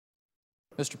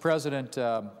Mr. President,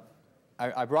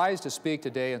 I rise to speak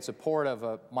today in support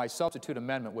of my substitute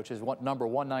amendment, which is number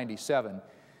 197,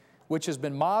 which has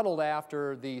been modeled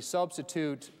after the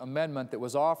substitute amendment that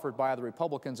was offered by the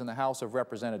Republicans in the House of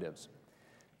Representatives.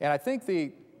 And I think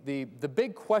the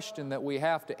big question that we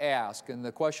have to ask, and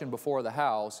the question before the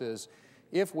House, is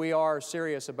if we are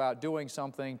serious about doing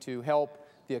something to help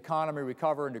the economy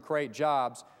recover and to create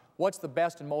jobs, what's the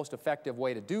best and most effective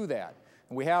way to do that?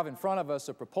 And we have in front of us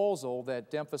a proposal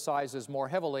that emphasizes more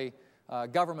heavily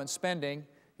government spending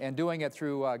and doing it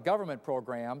through government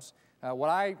programs. What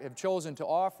I have chosen to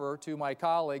offer to my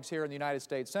colleagues here in the United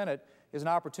States Senate is an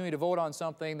opportunity to vote on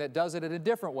something that does it in a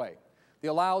different way, that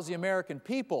allows the American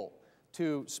people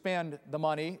to spend the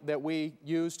money that we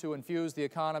use to infuse the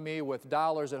economy with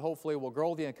dollars that hopefully will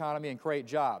grow the economy and create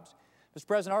jobs. Mr.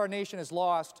 President, our nation has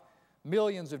lost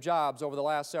millions of jobs over the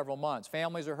last several months.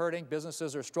 Families are hurting,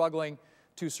 businesses are struggling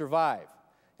to survive.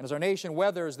 And as our nation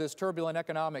weathers this turbulent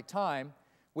economic time,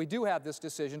 we do have this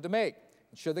decision to make.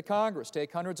 Should the Congress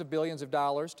take hundreds of billions of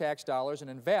dollars, tax dollars, and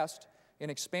invest in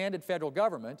expanded federal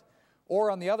government,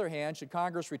 or on the other hand, should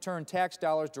Congress return tax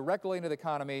dollars directly into the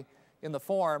economy in the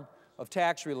form of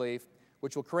tax relief,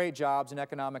 which will create jobs and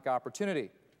economic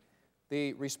opportunity?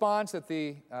 The response that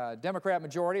the Democrat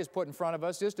majority has put in front of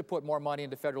us is to put more money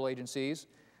into federal agencies,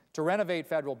 to renovate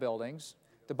federal buildings,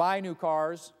 to buy new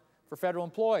cars for federal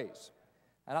employees.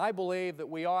 And I believe that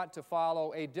we ought to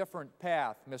follow a different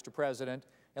path, Mr. President,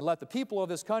 and let the people of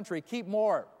this country keep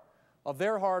more of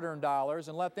their hard-earned dollars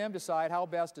and let them decide how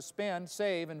best to spend,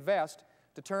 save, invest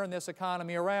to turn this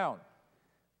economy around.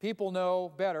 People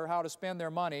know better how to spend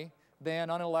their money than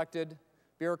unelected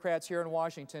bureaucrats here in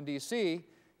Washington, D.C.,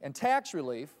 and tax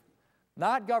relief,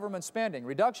 not government spending,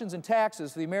 reductions in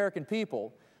taxes to the American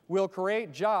people will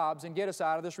create jobs and get us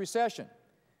out of this recession.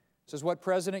 This is what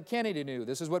President Kennedy knew.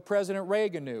 This is what President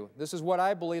Reagan knew. This is what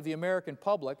I believe the American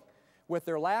public, with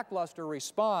their lackluster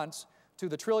response to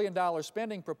the trillion-dollar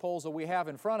spending proposal we have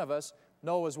in front of us,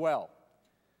 know as well.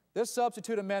 This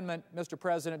substitute amendment, Mr.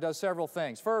 President, does several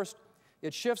things. First,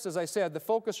 it shifts, as I said, the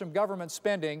focus from government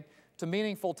spending to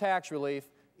meaningful tax relief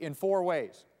in 4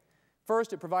 ways.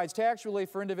 First, it provides tax relief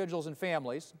for individuals and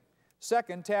families.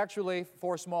 Second, tax relief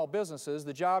for small businesses,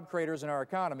 the job creators in our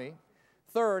economy.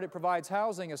 Third, it provides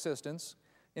housing assistance.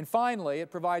 And finally,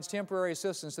 it provides temporary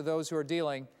assistance to those who are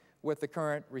dealing with the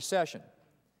current recession.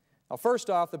 Now, first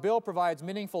off, the bill provides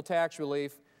meaningful tax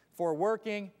relief for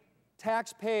working,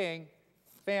 tax-paying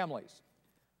families.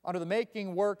 Under the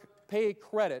Making Work Pay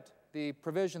Credit, the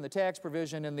tax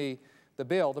provision in the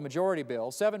bill, the majority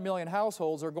bill, 7 million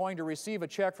households are going to receive a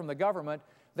check from the government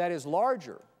that is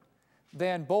larger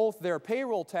than both their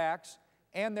payroll tax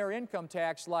and their income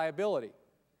tax liability.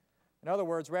 In other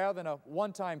words, rather than a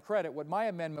one-time credit, what my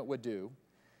amendment would do,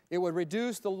 it would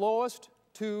reduce the lowest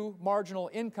 2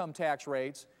 marginal income tax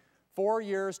rates for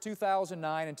years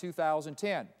 2009 and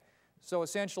 2010. So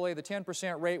essentially, the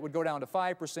 10% rate would go down to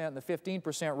 5%, and the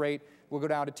 15% rate will go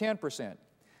down to 10%.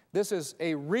 This is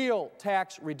a real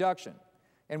tax reduction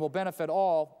and will benefit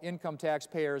all income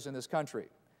taxpayers in this country.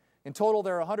 In total,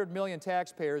 there are 100 million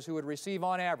taxpayers who would receive,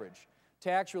 on average,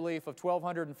 tax relief of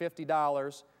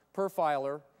 $1,250 per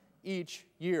filer each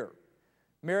year.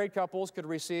 Married couples could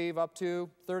receive up to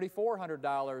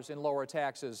 $3,400 in lower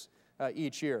taxes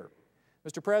each year.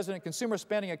 Mr. President, consumer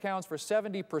spending accounts for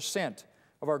 70%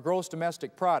 of our gross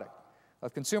domestic product.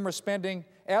 As consumer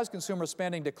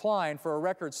spending declined for a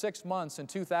record 6 months in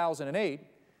 2008,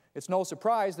 it's no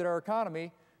surprise that our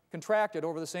economy contracted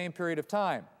over the same period of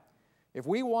time. If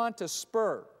we want to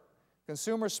spur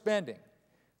consumer spending,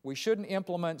 we shouldn't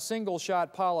implement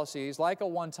single-shot policies like a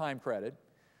one-time credit,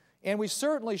 and we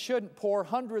certainly shouldn't pour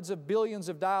hundreds of billions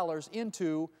of dollars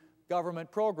into government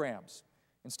programs.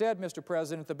 Instead, Mr.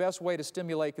 President, the best way to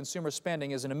stimulate consumer spending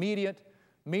is an immediate,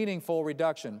 meaningful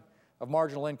reduction of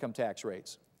marginal income tax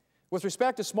rates. With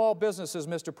respect to small businesses,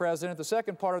 Mr. President, the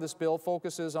second part of this bill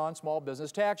focuses on small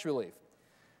business tax relief.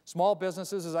 Small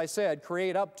businesses, as I said,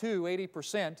 create up to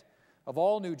 80% of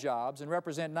all new jobs and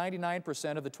represent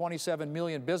 99% of the 27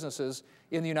 million businesses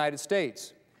in the United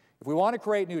States. If we want to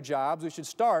create new jobs, we should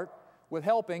start with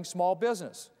helping small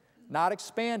business, not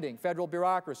expanding federal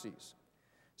bureaucracies.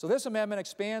 So this amendment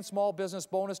expands small business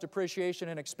bonus depreciation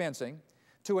and expensing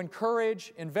to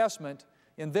encourage investment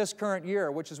in this current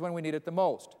year, which is when we need it the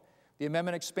most. The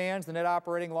amendment expands the net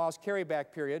operating loss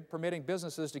carryback period, permitting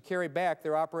businesses to carry back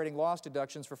their operating loss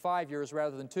deductions for 5 years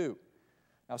rather than 2.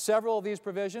 Now, several of these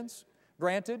provisions,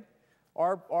 granted,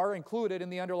 are included in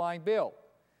the underlying bill.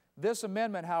 This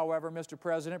amendment, however, Mr.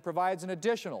 President, provides an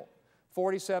additional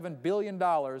 $47 billion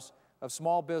of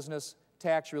small business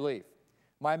tax relief.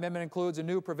 My amendment includes a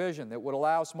new provision that would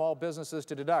allow small businesses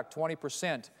to deduct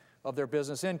 20% of their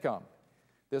business income.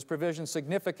 This provision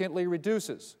significantly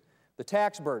reduces the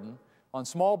tax burden on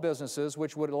small businesses,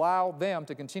 which would allow them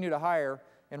to continue to hire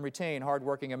and retain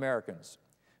hardworking Americans.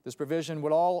 This provision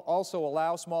would also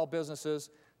allow small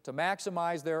businesses to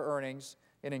maximize their earnings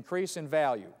and increase in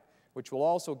value, which will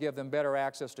also give them better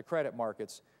access to credit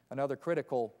markets, another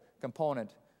critical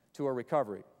component to a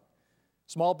recovery.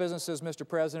 Small businesses, Mr.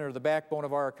 President, are the backbone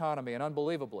of our economy, and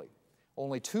unbelievably,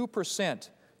 only 2%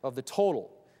 of the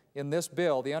total in this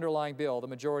bill, the underlying bill, the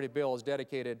majority bill, is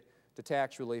dedicated to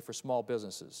tax relief for small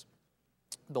businesses.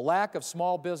 The lack of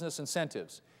small business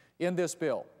incentives in this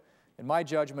bill, in my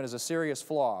judgment, is a serious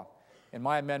flaw, and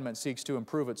my amendment seeks to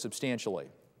improve it substantially.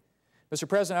 Mr.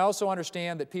 President, I also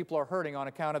understand that people are hurting on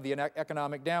account of the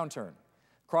economic downturn.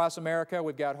 Across America,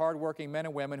 we've got hardworking men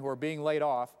and women who are being laid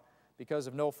off because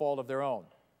of no fault of their own.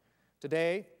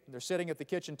 Today, they're sitting at the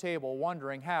kitchen table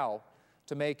wondering how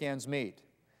to make ends meet.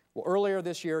 Well, earlier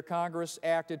this year, Congress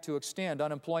acted to extend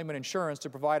unemployment insurance to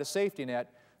provide a safety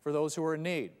net for those who are in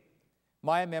need.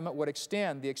 My amendment would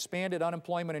extend the expanded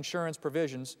unemployment insurance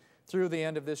provisions through the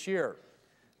end of this year.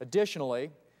 Additionally,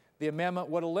 the amendment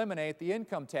would eliminate the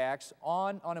income tax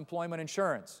on unemployment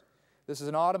insurance. This is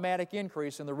an automatic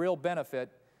increase in the real benefit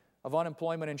of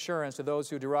unemployment insurance to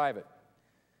those who derive it.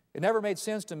 It never made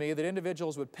sense to me that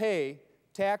individuals would pay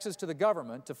taxes to the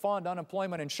government to fund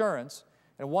unemployment insurance,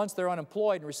 and once they're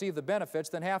unemployed and receive the benefits,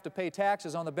 then have to pay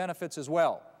taxes on the benefits as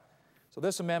well. So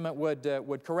this amendment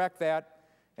would correct that,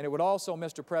 and it would also,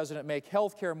 Mr. President, make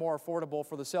health care more affordable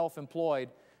for the self-employed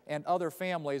and other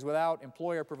families without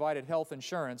employer-provided health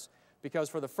insurance, because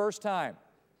for the first time,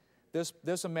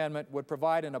 this amendment would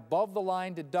provide an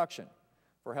above-the-line deduction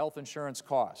for health insurance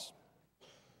costs.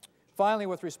 Finally,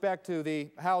 with respect to the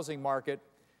housing market,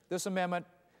 this amendment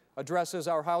addresses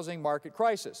our housing market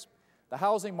crisis. The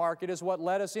housing market is what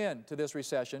led us into this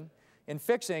recession, and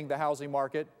fixing the housing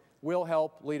market will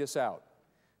help lead us out.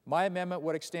 My amendment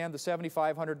would extend the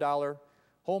 $7,500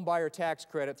 homebuyer tax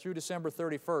credit through December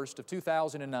 31st of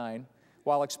 2009,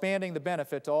 while expanding the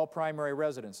benefit to all primary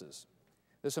residences.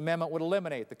 This amendment would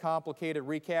eliminate the complicated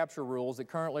recapture rules that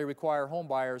currently require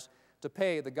homebuyers to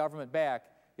pay the government back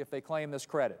if they claim this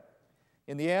credit.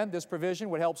 In the end, this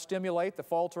provision would help stimulate the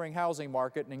faltering housing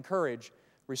market and encourage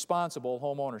responsible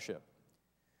home ownership.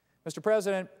 Mr.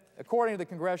 President, according to the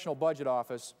Congressional Budget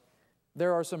Office,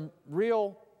 there are some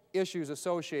real issues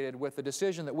associated with the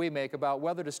decision that we make about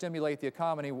whether to stimulate the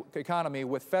economy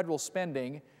with federal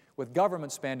spending, with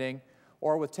government spending,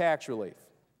 or with tax relief.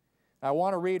 I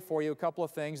want to read for you a couple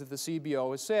of things that the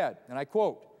CBO has said, and I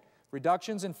quote,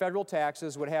 "Reductions in federal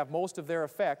taxes would have most of their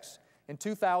effects in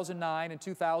 2009 and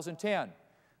 2010,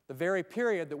 the very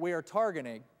period that we are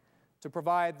targeting to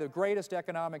provide the greatest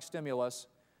economic stimulus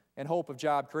and hope of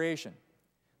job creation."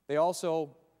 They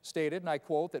also stated, and I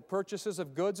quote, that purchases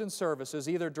of goods and services,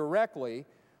 either directly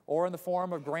or in the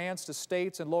form of grants to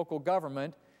states and local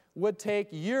government, would take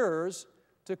years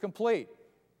to complete.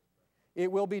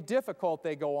 It will be difficult,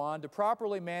 they go on, to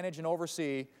properly manage and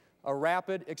oversee a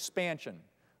rapid expansion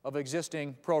of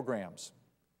existing programs.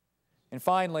 And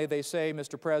finally, they say,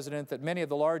 Mr. President, that many of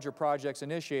the larger projects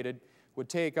initiated would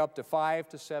take up to 5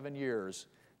 to 7 years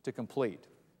to complete.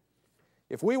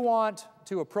 If we want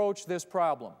to approach this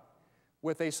problem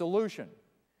with a solution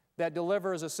that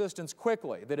delivers assistance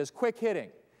quickly, that is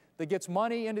quick-hitting, that gets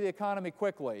money into the economy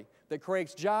quickly, that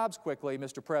creates jobs quickly,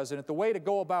 Mr. President, the way to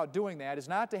go about doing that is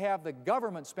not to have the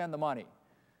government spend the money,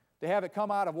 to have it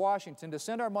come out of Washington, to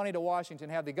send our money to Washington,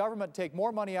 have the government take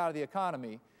more money out of the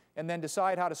economy, and then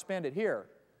decide how to spend it here,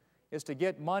 is to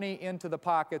get money into the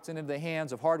pockets and into the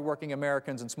hands of hardworking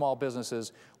Americans and small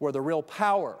businesses where the real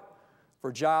power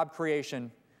for job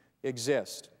creation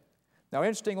exists. Now,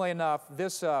 interestingly enough,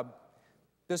 this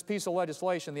piece of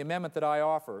legislation, the amendment that I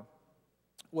offer,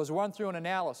 was run through an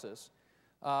analysis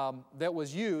that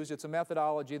was used. It's a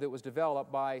methodology that was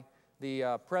developed by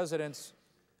the President's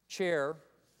chair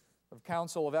of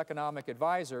Council of Economic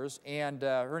Advisors, and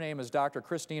her name is Dr.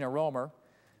 Christina Romer,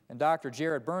 and Dr.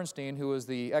 Jared Bernstein, who is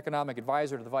the economic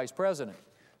advisor to the Vice President.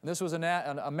 And this was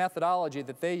a methodology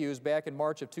that they used back in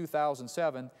March of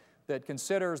 2007 that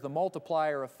considers the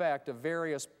multiplier effect of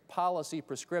various policy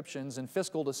prescriptions and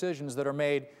fiscal decisions that are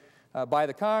made by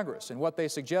the Congress. And what they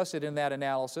suggested in that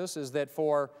analysis is that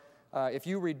if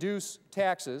you reduce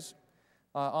taxes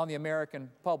on the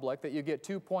American public, that you get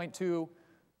 2.2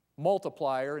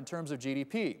 multiplier in terms of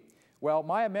GDP. Well,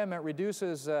 my amendment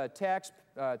reduces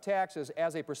taxes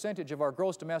as a percentage of our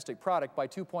gross domestic product by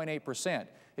 2.8%.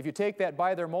 If you take that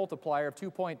by their multiplier of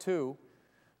 2.2,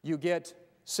 you get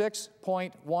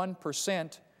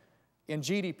 6.1% in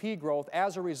GDP growth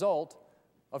as a result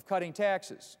of cutting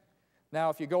taxes. Now,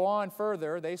 if you go on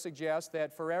further, they suggest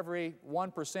that for every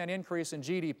 1% increase in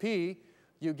GDP,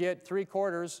 you get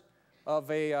 3/4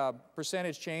 of a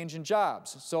percentage change in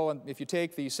jobs. So if you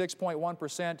take the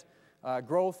 6.1%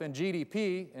 growth in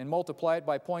GDP and multiply it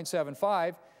by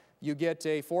 0.75, you get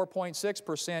a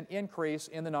 4.6% increase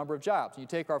in the number of jobs. You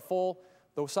take the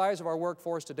size of our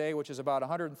workforce today, which is about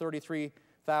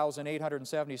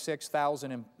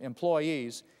 133,876,000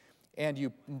 employees, and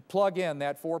you plug in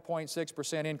that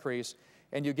 4.6% increase,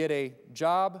 and you get a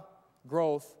job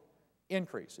growth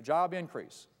increase, a job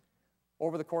increase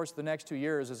over the course of the next 2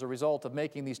 years as a result of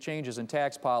making these changes in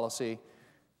tax policy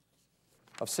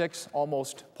of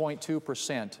almost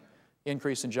 0.2%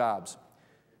 increase in jobs.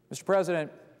 Mr.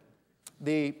 President,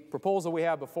 the proposal we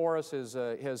have before us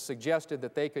has suggested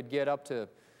that they could get up to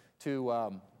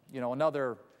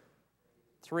another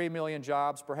 3 million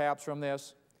jobs perhaps from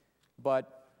this,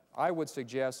 but I would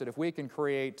suggest that if we can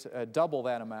create double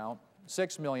that amount,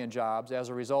 6 million jobs as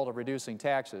a result of reducing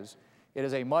taxes, it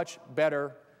is a much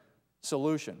better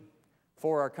solution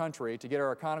for our country to get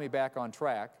our economy back on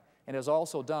track, and is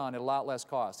also done at a lot less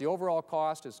cost. The overall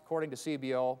cost, is, according to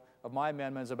CBO, of my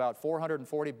amendment is about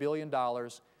 $440 billion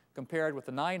compared with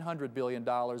the $900 billion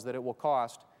that it will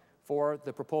cost for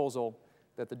the proposal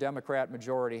that the Democrat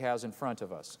majority has in front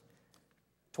of us.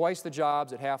 Twice the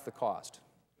jobs at half the cost.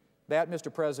 That,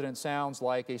 Mr. President, sounds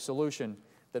like a solution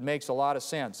that makes a lot of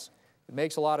sense. It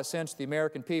makes a lot of sense to the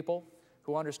American people,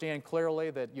 who understand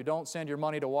clearly that you don't send your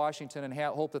money to Washington and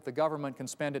hope that the government can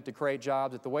spend it to create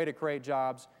jobs, that the way to create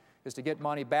jobs is to get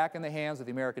money back in the hands of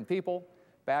the American people,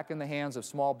 back in the hands of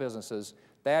small businesses.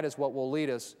 That is what will lead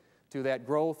us to that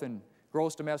growth in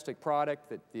gross domestic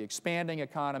product, the expanding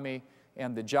economy,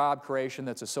 and the job creation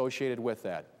that's associated with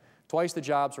that. Twice the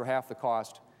jobs for half the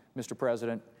cost, Mr.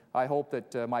 President. I hope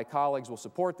that my colleagues will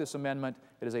support this amendment.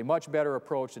 It is a much better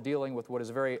approach to dealing with what is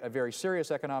a very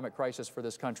serious economic crisis for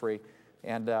this country,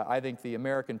 and I think the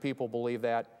American people believe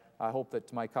that. I hope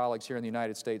that my colleagues here in the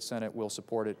United States Senate will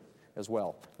support it as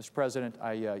well. Mr. President,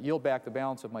 I yield back the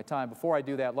balance of my time. Before I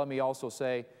do that, let me also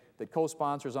say that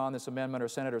co-sponsors on this amendment are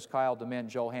Senators Kyle, DeMint,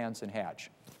 Johannes, and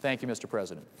Hatch. Thank you, Mr.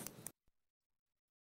 President.